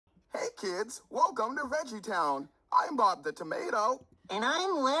kids. Welcome to VeggieTown. I'm Bob the Tomato. And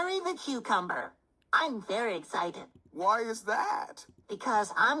I'm Larry the Cucumber. I'm very excited. Why is that?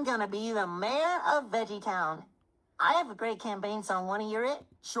 Because I'm gonna be the mayor of VeggieTown. I have a great campaign song. Wanna hear it?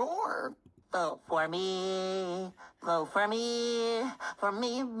 Sure. Vote for me. Vote for me. For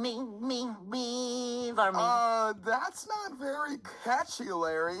me, for me. That's not very catchy,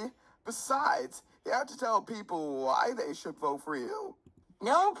 Larry. Besides, you have to tell people why they should vote for you.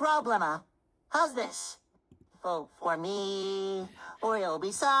 No problema. How's this? Vote for me, or you'll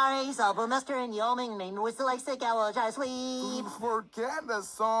be sorry. Salvamaster and Yoming may whistle like sick owl try to sleep. Forget the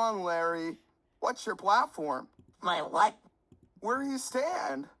song, Larry. What's your platform? My what? Where do you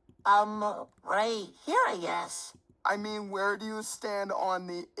stand? Right here, I guess. I mean, where do you stand on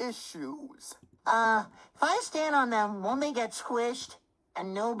the issues? If I stand on them, won't they get squished?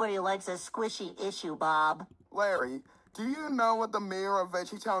 And nobody likes a squishy issue, Bob. Larry, do you know what the mayor of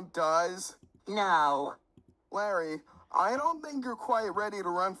VeggieTown does? No. Larry, I don't think you're quite ready to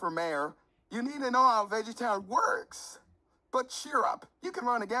run for mayor. You need to know how VeggieTown works. But cheer up. You can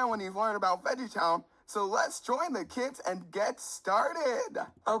run again when you've learned about VeggieTown. So let's join the kids and get started.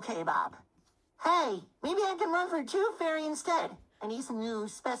 Okay, Bob. Hey, maybe I can run for Tooth Fairy instead. I need some new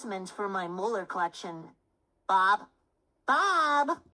specimens for my molar collection. Bob? Bob?